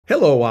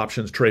Hello,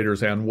 options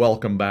traders, and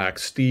welcome back.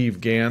 Steve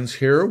Ganz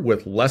here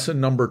with lesson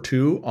number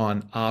 2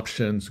 on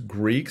options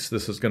Greeks.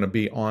 This is going to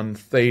be on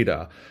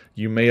Theta.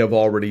 You may have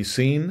already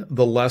seen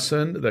the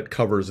lesson that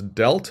covers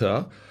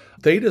Delta.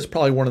 Theta is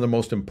probably one of the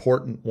most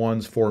important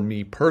ones for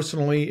me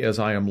personally, as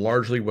I am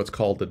largely what's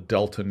called a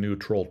delta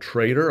neutral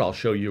trader. I'll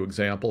show you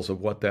examples of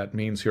what that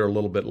means here a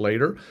little bit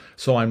later.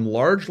 So I'm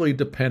largely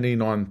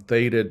depending on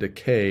theta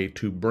decay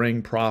to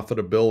bring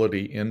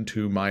profitability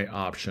into my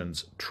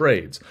options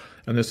trades.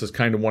 And this is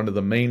kind of one of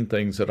the main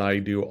things that I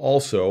do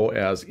also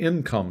as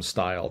income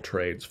style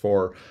trades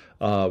for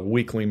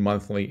weekly,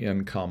 monthly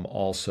income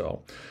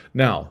also.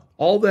 Now,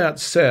 all that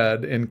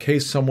said, in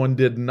case someone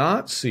did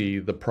not see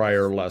the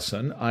prior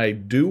lesson, I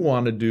do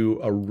want to do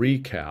a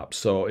recap.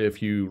 So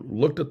if you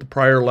looked at the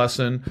prior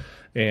lesson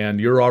and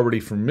you're already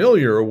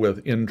familiar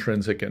with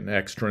intrinsic and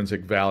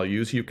extrinsic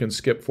values, you can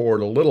skip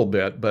forward a little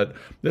bit, but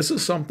this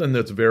is something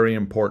that's very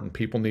important.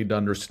 People need to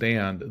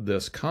understand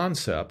this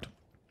concept.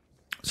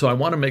 So I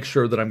want to make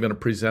sure that I'm going to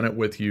present it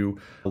with you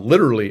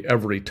literally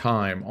every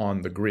time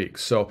on the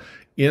Greeks. So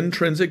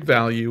intrinsic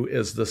value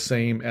is the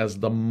same as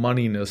the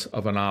moneyness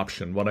of an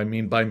option. What I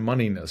mean by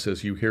moneyness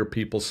is you hear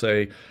people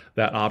say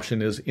that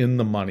option is in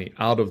the money,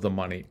 out of the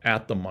money,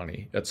 at the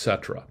money,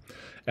 etc.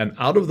 An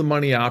out of the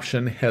money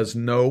option has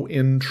no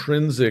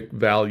intrinsic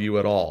value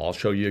at all. I'll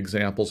show you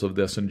examples of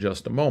this in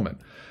just a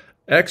moment.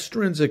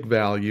 Extrinsic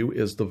value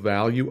is the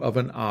value of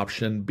an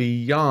option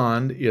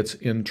beyond its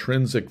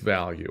intrinsic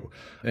value.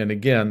 And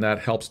again, that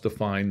helps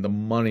define the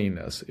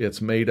moneyness. It's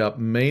made up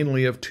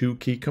mainly of two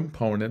key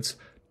components: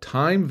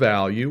 time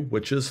value,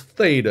 which is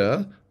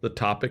theta, the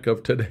topic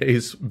of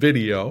today's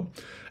video,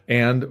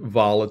 and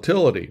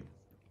volatility.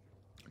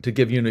 To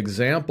give you an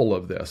example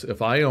of this,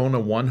 if I own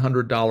a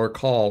 $100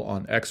 call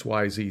on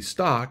XYZ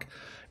stock,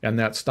 and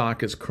that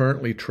stock is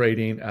currently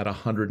trading at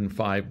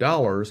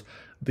 $105,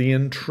 the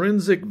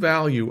intrinsic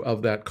value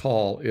of that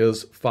call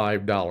is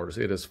 $5.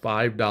 It is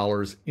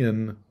 $5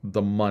 in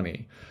the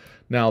money.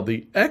 Now,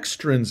 the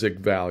extrinsic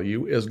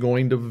value is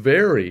going to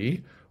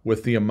vary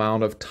with the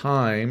amount of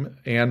time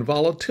and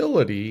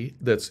volatility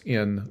that's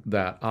in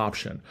that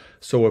option.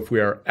 So if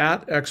we are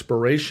at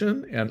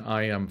expiration and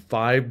I am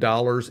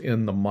 $5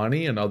 in the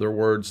money, in other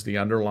words, the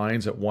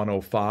underline's at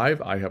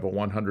 105, I have a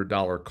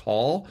 $100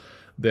 call,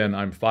 then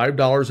I'm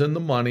 $5 in the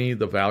money.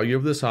 The value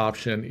of this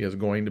option is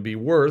going to be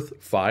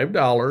worth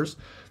 $5,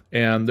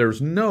 and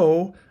there's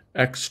no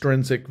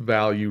extrinsic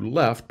value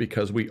left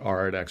because we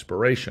are at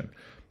expiration.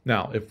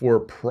 Now, if we're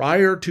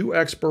prior to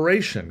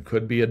expiration,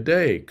 could be a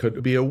day,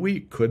 could be a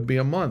week, could be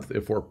a month.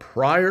 If we're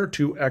prior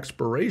to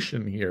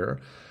expiration here,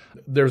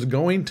 there's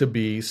going to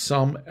be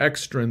some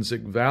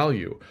extrinsic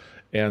value.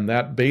 And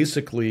that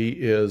basically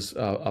is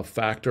a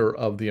factor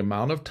of the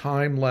amount of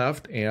time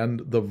left and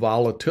the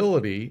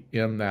volatility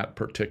in that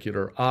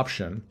particular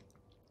option.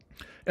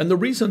 And the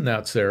reason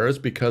that's there is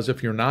because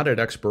if you're not at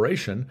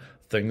expiration,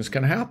 things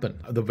can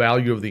happen. The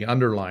value of the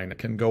underlying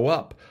can go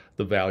up.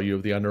 The value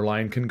of the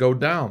underlying can go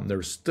down.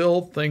 There's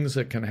still things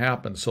that can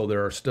happen. So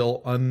there are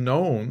still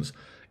unknowns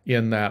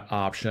in that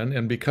option.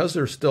 And because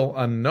there's still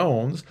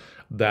unknowns,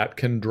 that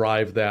can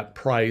drive that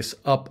price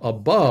up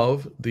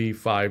above the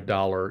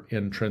 $5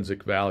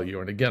 intrinsic value.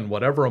 And again,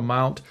 whatever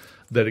amount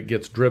that it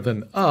gets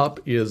driven up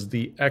is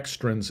the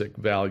extrinsic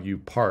value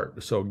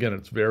part. So again,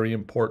 it's very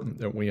important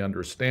that we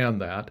understand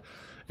that.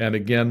 And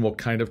again, we'll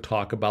kind of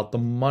talk about the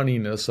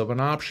moneyness of an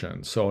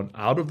option. So an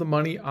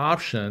out-of-the-money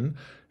option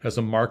has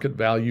a market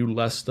value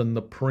less than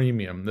the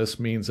premium. This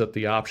means that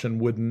the option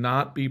would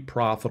not be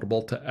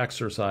profitable to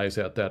exercise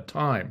at that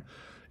time.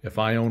 If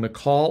I own a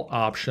call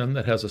option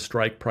that has a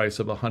strike price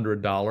of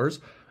 $100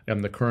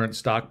 and the current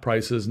stock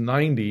price is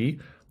 $90,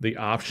 the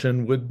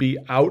option would be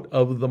out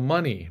of the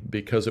money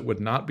because it would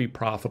not be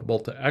profitable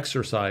to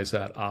exercise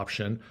that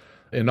option.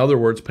 In other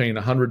words, paying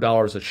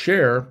 $100 a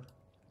share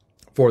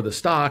for the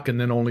stock and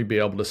then only be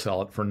able to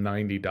sell it for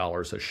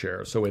 $90 a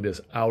share. So it is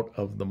out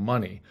of the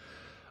money.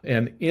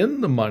 An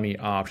in-the-money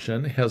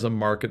option has a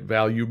market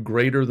value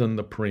greater than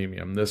the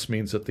premium. This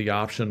means that the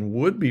option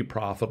would be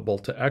profitable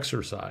to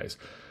exercise.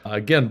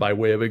 Again, by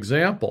way of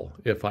example,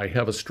 if I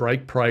have a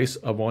strike price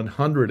of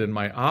 100 in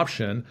my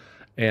option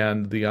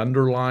and the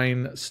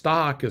underlying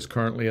stock is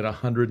currently at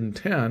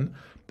 110,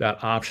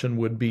 that option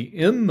would be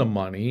in the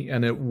money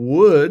and it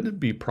would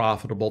be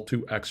profitable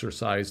to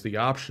exercise the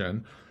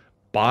option,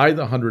 buy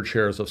the 100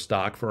 shares of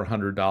stock for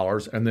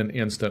 $100 and then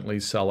instantly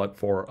sell it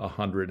for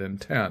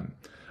 110.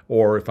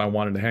 Or if I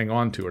wanted to hang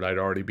on to it, I'd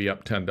already be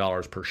up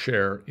 $10 per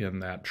share in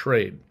that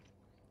trade.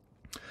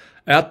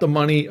 At the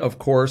money, of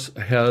course,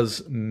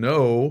 has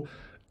no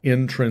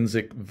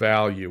intrinsic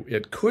value.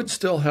 It could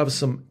still have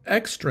some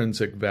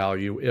extrinsic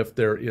value if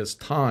there is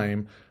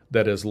time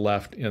that is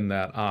left in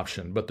that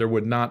option, but there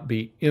would not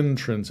be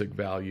intrinsic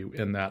value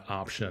in that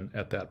option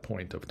at that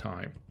point of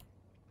time.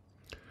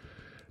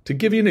 To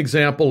give you an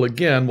example,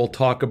 again, we'll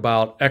talk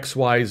about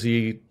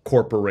XYZ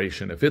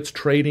Corporation. If it's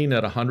trading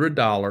at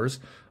 $100,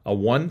 a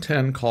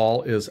 110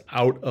 call is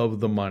out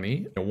of the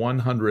money. A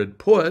 100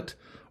 put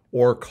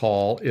or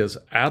call is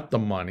at the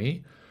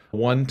money.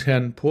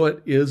 110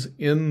 put is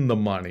in the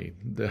money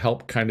to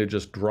help kind of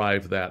just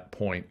drive that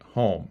point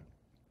home.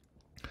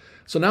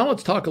 So now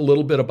let's talk a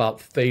little bit about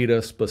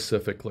theta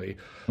specifically.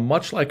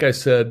 Much like I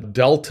said,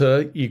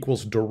 delta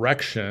equals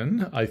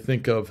direction, I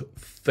think of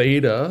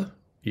theta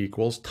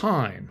equals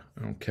time,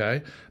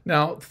 okay?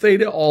 Now,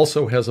 theta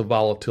also has a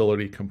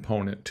volatility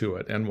component to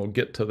it, and we'll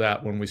get to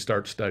that when we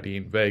start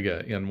studying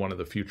Vega in one of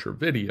the future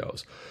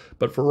videos.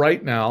 But for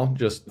right now,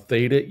 just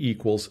theta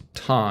equals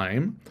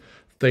time.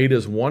 Theta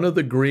is one of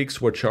the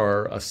Greeks, which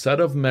are a set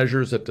of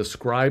measures that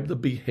describe the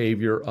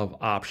behavior of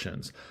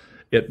options.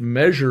 It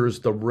measures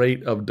the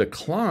rate of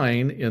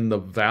decline in the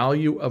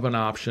value of an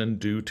option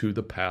due to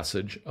the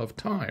passage of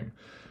time.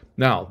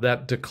 Now,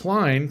 that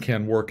decline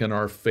can work in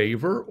our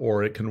favor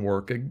or it can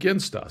work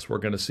against us. We're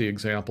going to see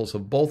examples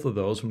of both of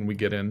those when we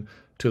get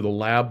into the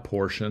lab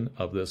portion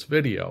of this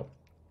video.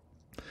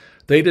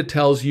 Theta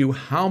tells you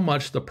how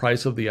much the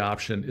price of the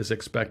option is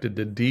expected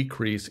to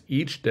decrease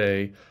each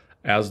day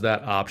as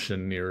that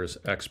option nears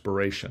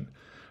expiration.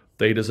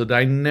 Theta is a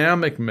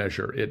dynamic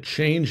measure. It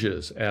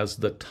changes as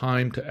the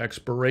time to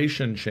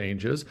expiration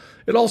changes.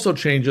 It also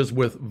changes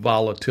with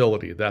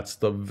volatility. That's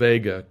the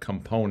Vega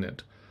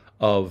component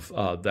of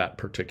that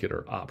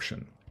particular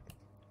option.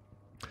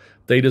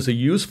 Theta is a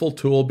useful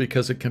tool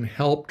because it can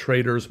help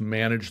traders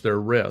manage their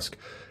risk.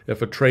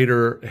 If a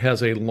trader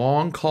has a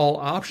long call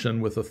option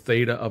with a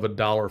theta of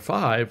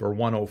 $1.05 or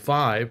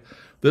 105,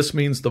 this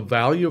means the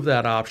value of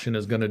that option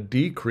is going to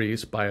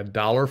decrease by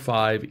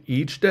 $1.05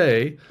 each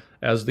day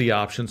as the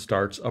option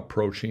starts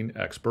approaching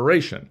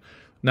expiration.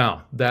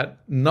 Now, that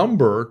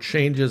number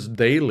changes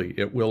daily.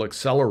 It will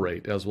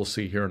accelerate, as we'll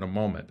see here in a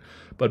moment.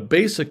 But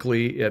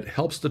basically, it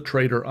helps the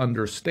trader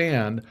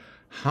understand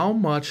how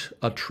much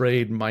a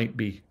trade might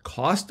be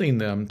costing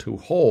them to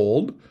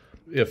hold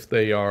if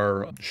they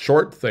are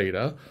short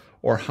theta,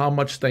 or how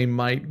much they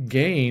might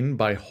gain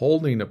by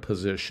holding a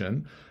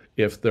position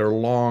if they're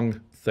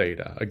long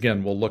theta.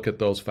 Again, we'll look at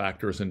those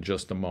factors in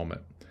just a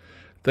moment.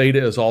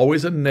 Theta is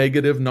always a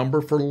negative number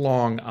for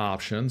long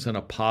options and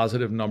a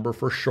positive number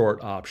for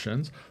short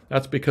options.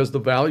 That's because the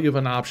value of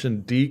an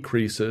option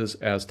decreases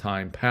as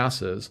time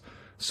passes.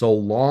 So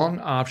long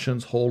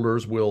options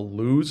holders will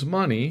lose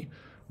money,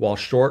 while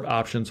short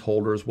options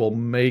holders will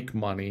make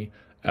money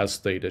as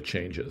theta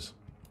changes.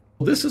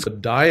 This is a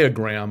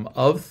diagram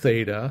of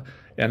theta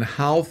and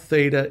how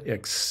theta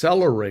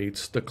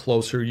accelerates the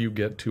closer you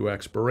get to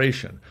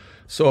expiration.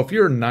 So if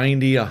you're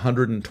 90,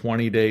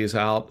 120 days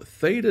out,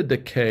 theta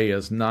decay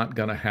is not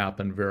going to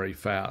happen very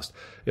fast.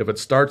 If it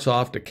starts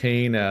off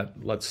decaying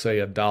at, let's say,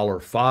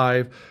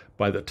 $1.05,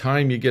 by the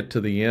time you get to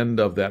the end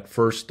of that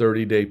first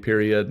 30-day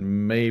period,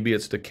 maybe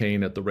it's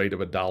decaying at the rate of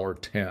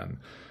 $1.10.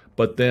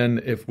 But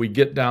then if we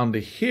get down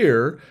to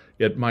here,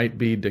 it might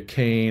be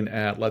decaying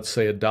at, let's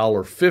say,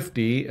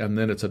 $1.50, and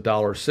then it's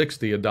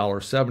 $1.60,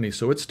 $1.70.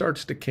 So it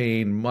starts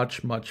decaying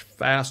much, much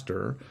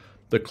faster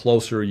the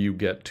closer you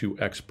get to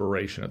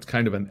expiration. It's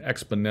kind of an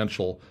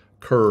exponential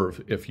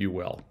curve, if you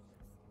will.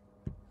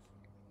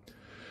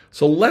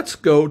 So let's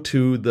go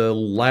to the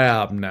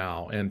lab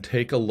now and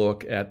take a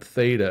look at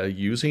theta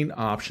using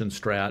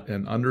OptionStrat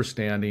and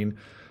understanding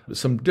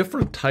some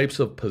different types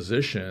of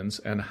positions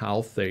and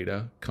how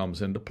theta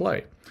comes into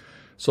play.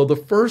 So the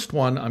first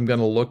one I'm going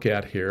to look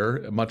at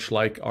here, much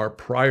like our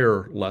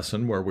prior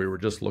lesson where we were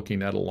just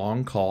looking at a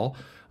long call,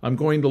 I'm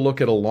going to look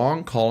at a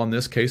long call. In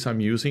this case, I'm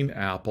using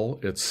Apple.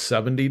 It's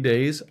 70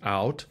 days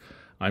out.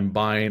 I'm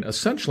buying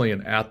essentially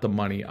an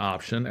at-the-money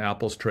option.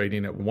 Apple's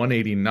trading at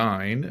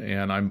 189,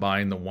 and I'm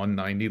buying the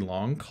 190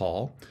 long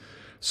call.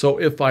 So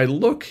if I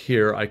look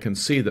here, I can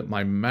see that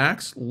my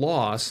max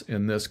loss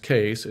in this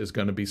case is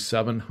going to be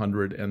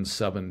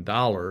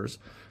 $707.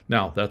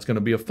 Now, that's going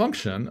to be a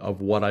function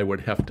of what I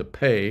would have to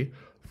pay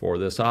for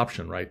this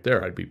option right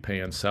there. I'd be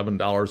paying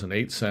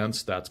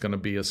 $7.08. That's going to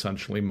be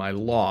essentially my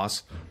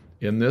loss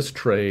in this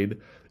trade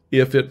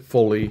if it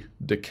fully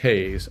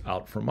decays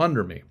out from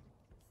under me.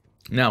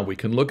 Now, we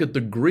can look at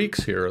the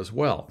Greeks here as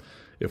well.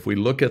 If we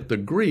look at the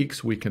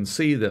Greeks, we can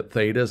see that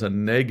theta is a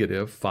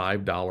negative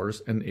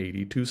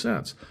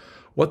 $5.82.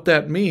 What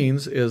that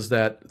means is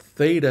that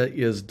theta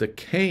is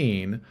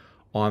decaying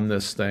on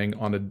this thing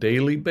on a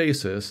daily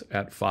basis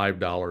at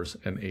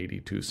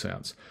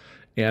 $5.82.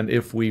 And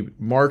if we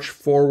march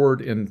forward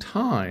in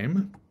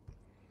time,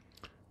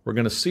 we're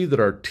going to see that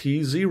our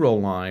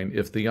T0 line,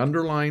 if the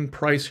underlying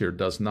price here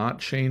does not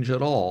change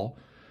at all,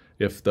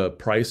 if the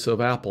price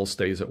of Apple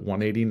stays at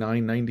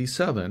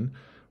 $189.97,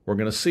 we're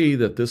going to see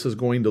that this is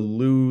going to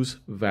lose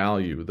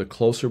value. The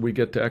closer we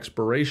get to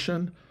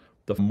expiration,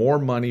 the more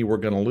money we're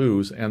going to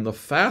lose, and the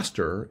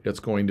faster it's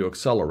going to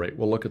accelerate.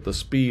 We'll look at the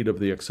speed of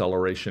the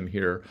acceleration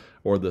here,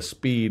 or the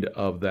speed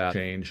of that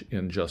change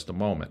in just a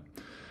moment.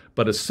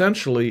 But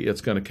essentially,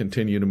 it's going to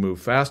continue to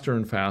move faster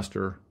and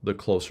faster the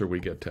closer we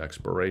get to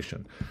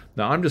expiration.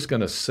 Now, I'm just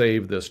going to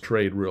save this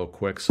trade real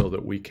quick so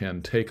that we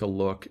can take a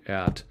look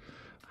at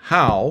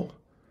how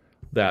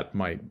that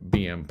might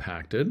be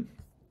impacted.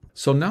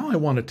 So now I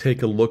want to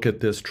take a look at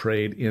this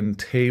trade in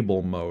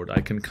table mode.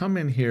 I can come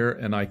in here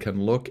and I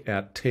can look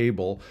at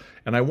table,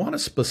 and I want to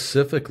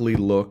specifically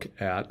look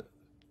at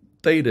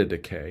theta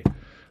decay.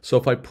 So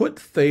if I put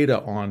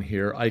theta on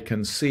here, I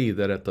can see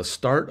that at the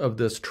start of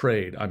this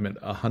trade, I'm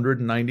at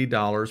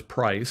 $190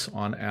 price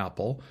on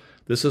Apple.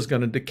 This is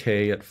going to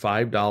decay at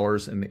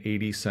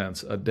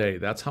 $5.80 a day.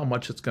 That's how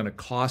much it's going to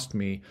cost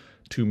me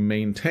to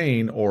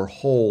maintain or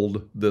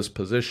hold this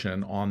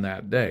position on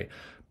that day.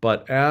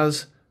 But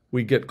as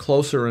we get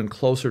closer and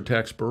closer to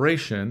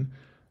expiration,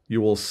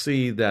 you will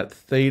see that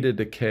theta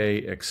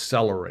decay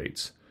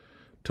accelerates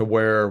to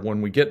where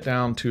when we get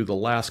down to the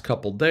last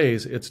couple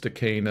days, it's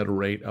decaying at a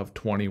rate of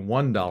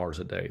 $21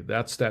 a day.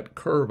 That's that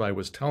curve I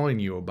was telling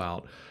you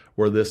about,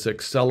 where this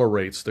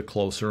accelerates the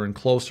closer and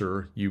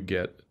closer you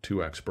get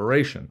to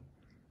expiration.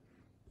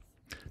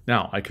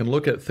 Now, I can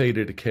look at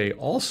theta decay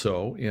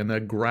also in a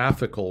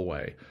graphical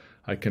way.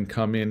 I can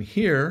come in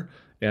here,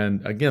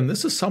 and again,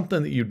 this is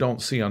something that you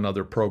don't see on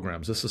other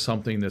programs. This is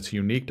something that's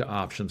unique to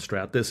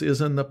OptionStrat. This is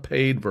in the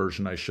paid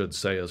version, I should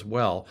say as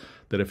well,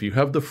 that if you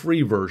have the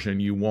free version,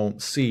 you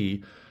won't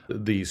see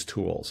these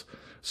tools.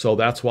 So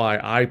that's why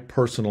I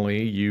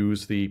personally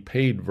use the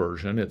paid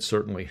version. It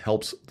certainly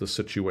helps the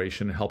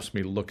situation, it helps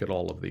me look at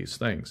all of these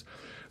things.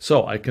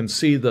 So I can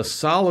see the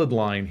solid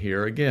line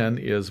here, again,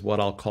 is what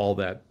I'll call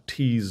that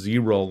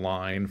T0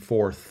 line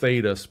for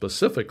theta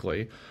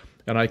specifically.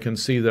 And I can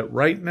see that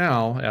right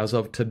now, as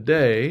of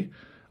today,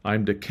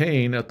 I'm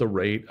decaying at the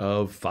rate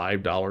of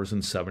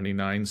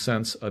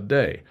 $5.79 a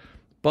day.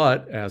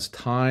 But as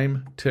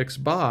time ticks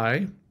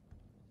by,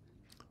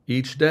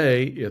 each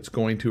day it's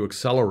going to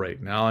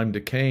accelerate. Now I'm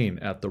decaying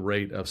at the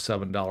rate of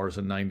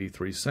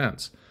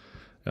 $7.93.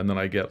 And then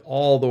I get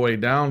all the way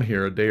down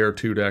here a day or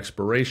two to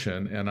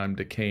expiration, and I'm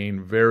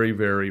decaying very,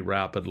 very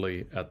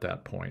rapidly at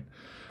that point.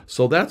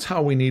 So that's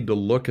how we need to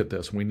look at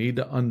this. We need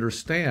to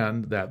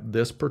understand that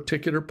this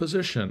particular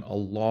position, a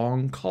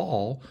long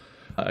call,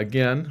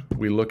 again,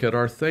 we look at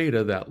our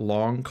theta, that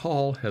long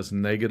call has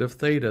negative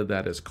theta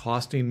that is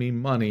costing me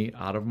money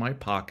out of my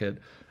pocket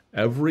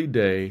every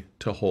day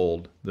to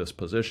hold this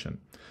position.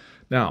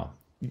 Now,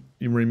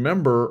 you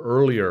remember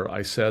earlier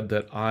I said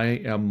that I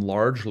am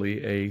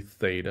largely a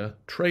theta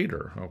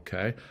trader,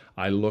 okay?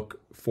 I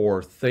look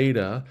for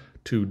theta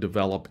to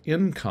develop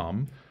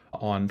income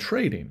on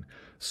trading.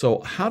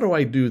 So how do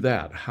I do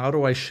that? How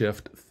do I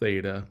shift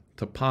theta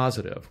to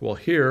positive? Well,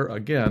 here,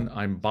 again,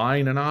 I'm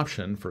buying an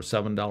option for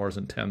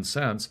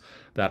 $7.10.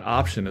 That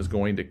option is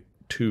going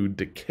to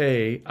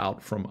decay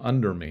out from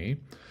under me.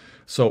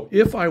 So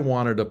if I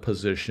wanted a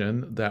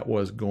position that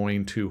was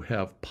going to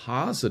have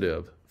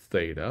positive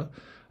theta,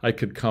 I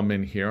could come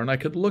in here and I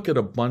could look at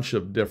a bunch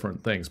of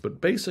different things. But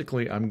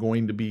basically, I'm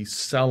going to be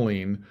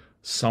selling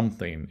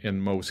something in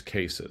most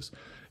cases.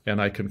 And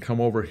I can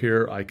come over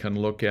here, I can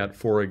look at,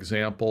 for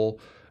example,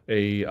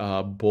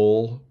 a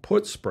bull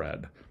put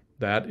spread.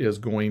 That is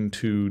going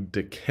to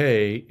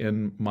decay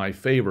in my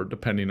favor,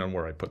 depending on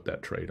where I put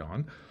that trade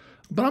on.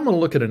 But I'm going to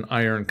look at an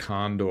iron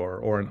condor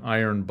or an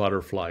iron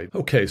butterfly.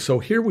 Okay, so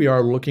here we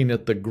are looking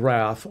at the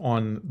graph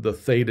on the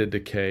theta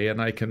decay,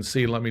 and I can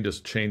see, let me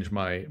just change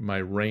my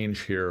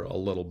range here a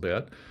little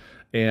bit.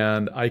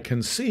 And I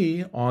can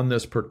see on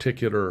this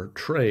particular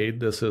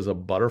trade, this is a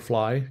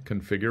butterfly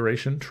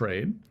configuration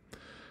trade.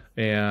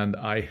 And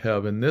I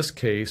have, in this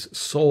case,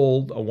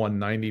 sold a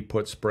 190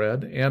 put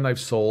spread, and I've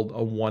sold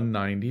a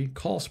 190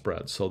 call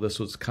spread. So this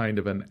was kind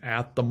of an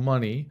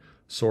at-the-money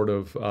sort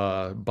of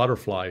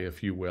butterfly,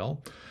 if you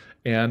will.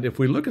 And if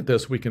we look at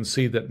this, we can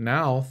see that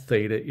now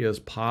theta is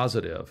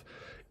positive.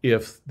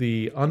 If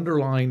the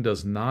underlying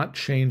does not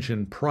change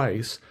in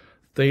price,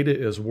 theta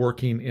is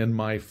working in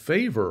my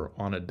favor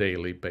on a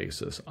daily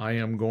basis. I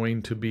am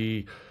going to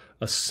be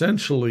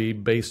essentially,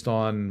 based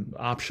on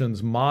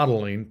options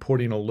modeling,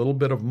 putting a little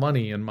bit of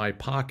money in my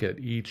pocket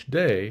each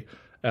day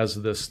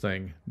as this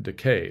thing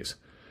decays.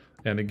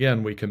 And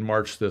again, we can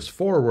march this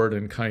forward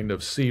and kind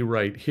of see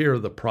right here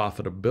the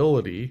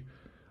profitability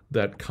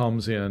that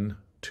comes in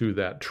to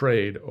that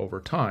trade over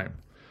time.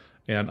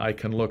 And I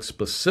can look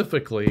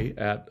specifically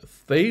at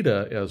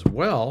theta as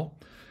well.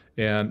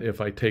 And if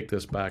I take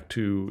this back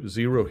to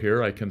zero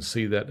here, I can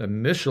see that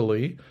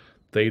initially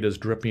theta is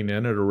dripping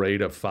in at a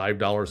rate of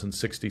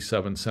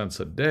 $5.67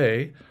 a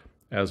day.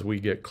 As we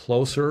get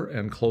closer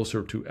and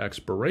closer to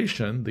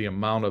expiration, the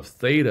amount of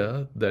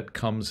theta that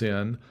comes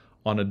in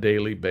on a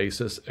daily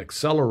basis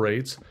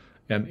accelerates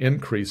and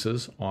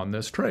increases on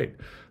this trade.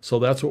 So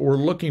that's what we're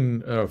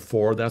looking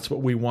for. That's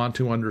what we want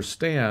to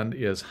understand,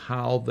 is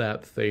how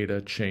that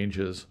theta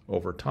changes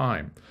over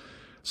time.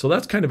 So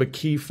that's kind of a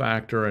key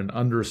factor in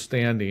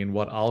understanding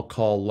what I'll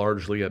call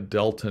largely a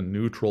delta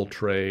neutral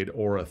trade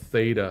or a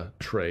theta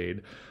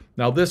trade.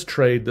 Now this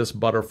trade, this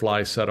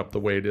butterfly setup the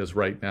way it is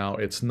right now,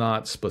 it's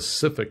not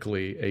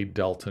specifically a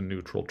delta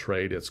neutral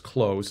trade. It's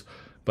close,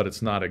 but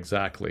it's not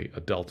exactly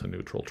a delta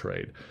neutral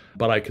trade.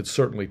 But I could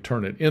certainly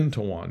turn it into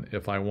one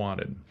if I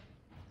wanted.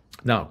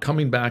 Now,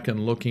 coming back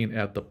and looking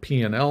at the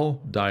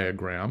P&L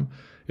diagram,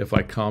 if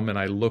I come and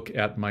I look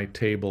at my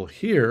table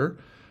here,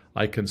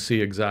 I can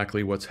see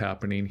exactly what's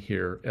happening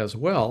here as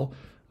well.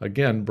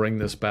 Again, bring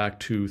this back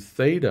to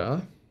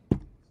theta,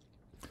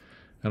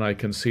 and I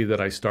can see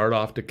that I start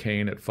off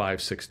decaying at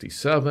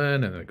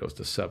 567, and then it goes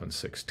to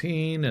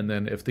 716, and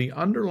then if the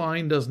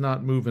underlying does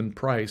not move in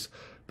price,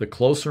 the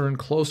closer and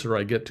closer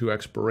I get to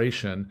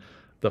expiration,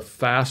 the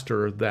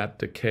faster that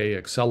decay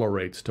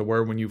accelerates, to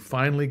where when you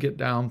finally get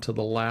down to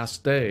the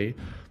last day,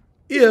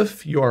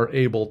 if you are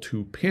able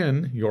to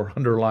pin your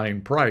underlying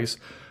price,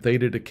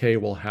 theta decay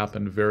will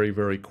happen very,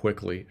 very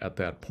quickly at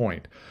that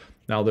point.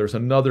 Now, there's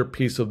another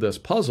piece of this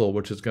puzzle,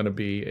 which is going to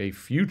be a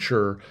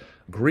future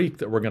Greek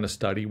that we're going to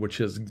study, which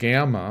is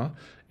gamma.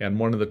 And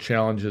one of the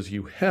challenges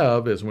you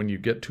have is when you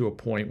get to a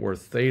point where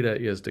theta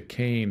is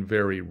decaying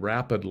very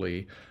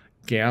rapidly,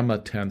 gamma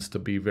tends to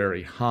be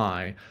very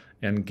high.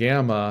 And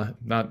gamma,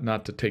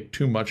 not to take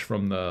too much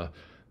from the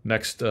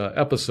next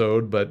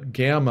episode, but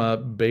gamma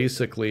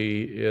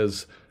basically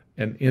is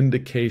an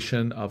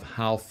indication of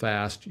how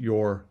fast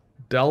your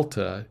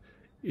delta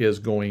is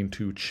going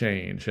to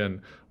change.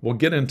 And we'll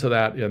get into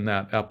that in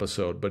that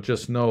episode, but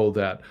just know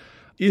that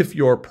if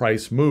your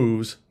price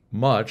moves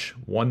much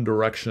one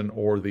direction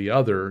or the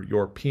other,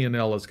 your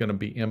P&L is going to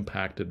be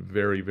impacted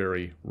very,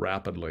 very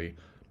rapidly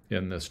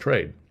in this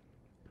trade.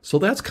 So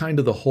that's kind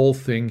of the whole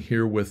thing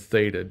here with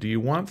theta. Do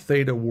you want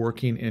theta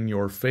working in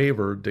your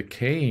favor,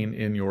 decaying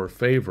in your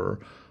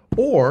favor,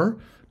 or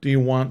do you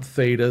want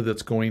theta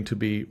that's going to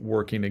be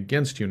working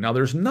against you? Now,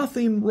 there's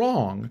nothing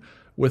wrong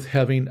with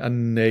having a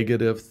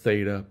negative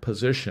theta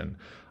position.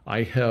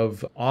 I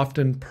have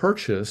often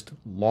purchased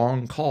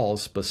long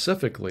calls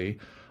specifically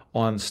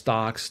on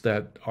stocks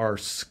that are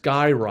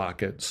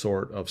skyrocket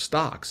sort of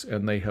stocks,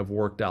 and they have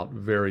worked out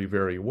very,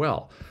 very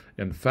well.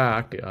 In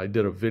fact, I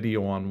did a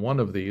video on one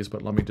of these,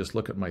 but let me just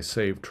look at my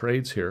saved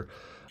trades here.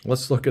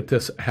 Let's look at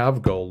this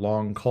Avgo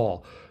long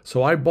call.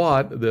 So I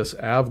bought this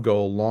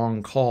Avgo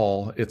long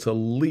call. It's a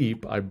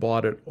leap. I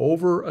bought it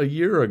over a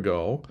year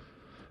ago.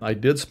 I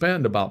did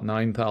spend about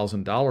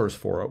 $9,000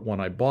 for it when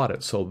I bought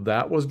it. So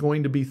that was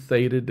going to be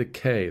theta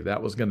decay.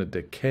 That was going to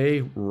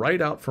decay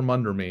right out from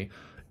under me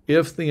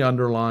if the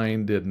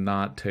underlying did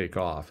not take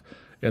off.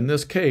 In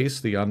this case,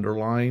 the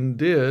underlying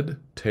did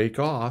take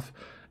off,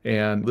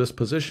 and this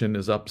position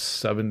is up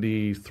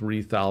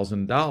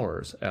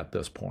 $73,000 at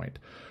this point.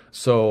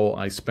 So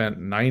I spent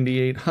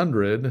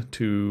 $9,800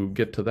 to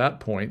get to that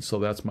point. So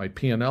that's my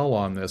P&L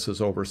on this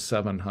is over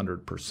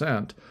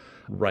 700%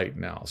 right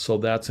now. So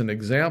that's an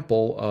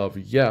example of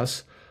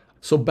yes.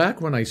 So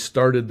back when I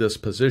started this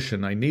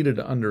position, I needed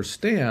to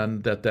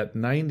understand that that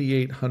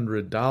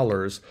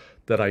 $9,800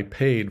 that I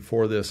paid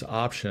for this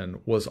option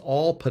was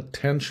all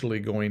potentially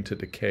going to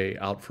decay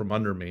out from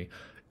under me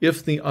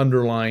if the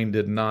underlying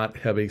did not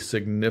have a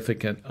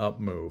significant up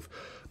move.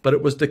 But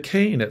it was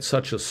decaying at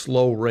such a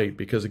slow rate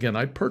because, again,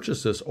 I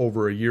purchased this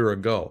over a year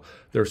ago.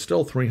 There's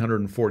still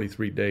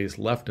 343 days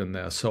left in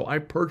this. So I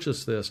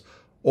purchased this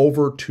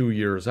over 2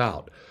 years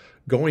out.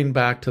 Going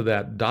back to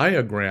that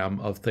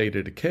diagram of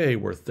theta decay,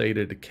 where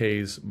theta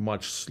decays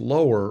much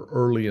slower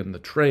early in the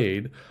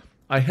trade,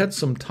 I had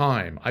some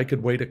time. I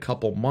could wait a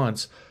couple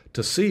months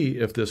to see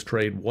if this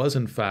trade was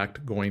in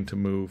fact going to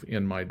move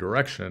in my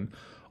direction.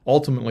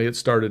 Ultimately, it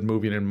started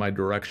moving in my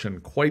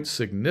direction quite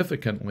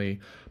significantly.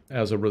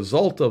 As a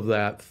result of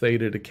that,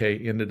 theta decay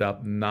ended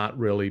up not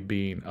really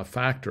being a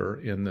factor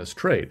in this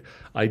trade.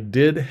 I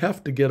did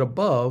have to get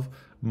above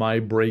my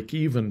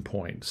break-even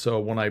point. So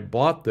when I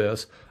bought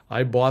this,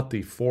 I bought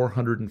the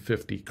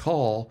 450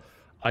 call.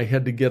 I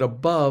had to get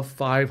above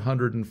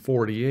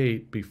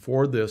 548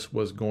 before this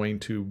was going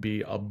to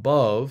be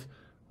above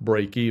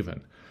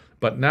break-even.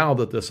 But now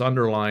that this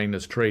underlying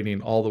is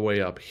trading all the way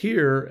up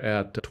here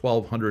at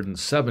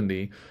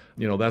 1270,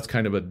 that's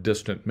kind of a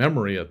distant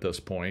memory at this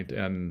point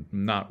and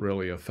not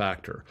really a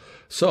factor.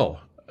 So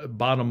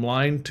bottom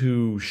line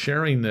to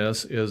sharing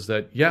this is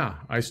that, yeah,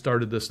 I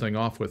started this thing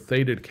off with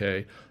theta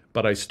decay,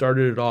 but I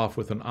started it off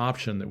with an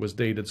option that was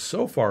dated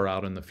so far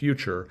out in the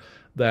future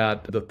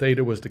that the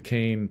theta was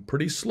decaying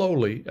pretty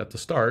slowly at the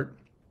start.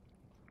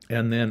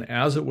 And then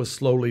as it was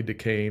slowly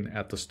decaying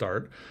at the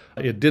start,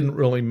 it didn't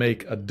really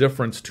make a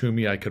difference to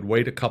me. I could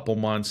wait a couple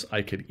months.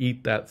 I could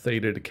eat that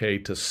theta decay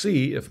to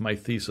see if my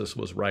thesis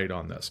was right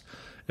on this.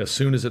 As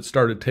soon as it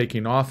started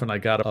taking off and I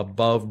got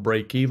above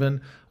break even,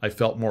 I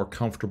felt more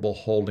comfortable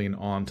holding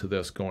on to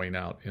this going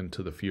out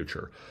into the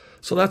future.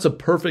 So that's a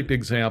perfect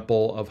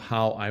example of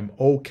how I'm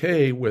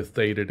okay with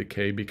theta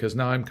decay, because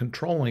now I'm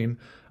controlling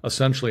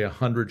essentially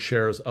 100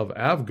 shares of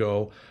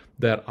Avgo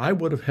that I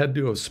would have had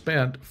to have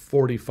spent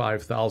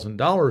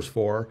 $45,000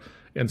 for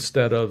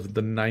instead of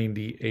the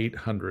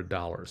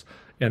 $9,800.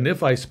 And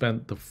if I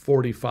spent the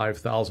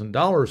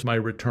 $45,000, my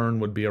return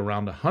would be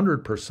around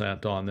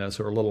 100% on this,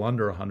 or a little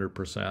under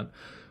 100%,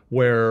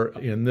 where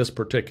in this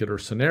particular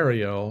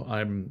scenario,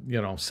 I'm,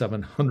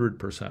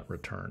 700%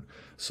 return.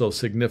 So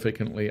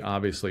significantly,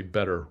 obviously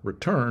better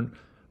return,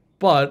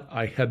 but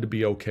I had to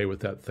be okay with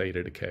that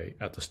theta decay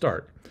at the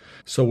start.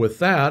 So with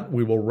that,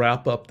 we will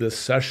wrap up this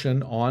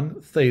session on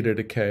theta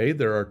decay.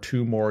 There are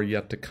 2 more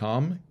yet to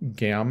come,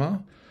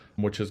 gamma.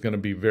 which is going to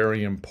be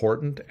very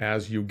important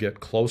as you get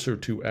closer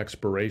to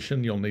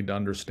expiration. You'll need to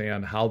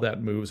understand how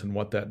that moves and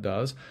what that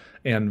does,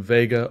 and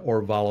vega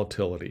or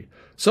volatility.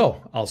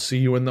 So I'll see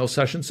you in those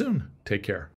sessions soon. Take care.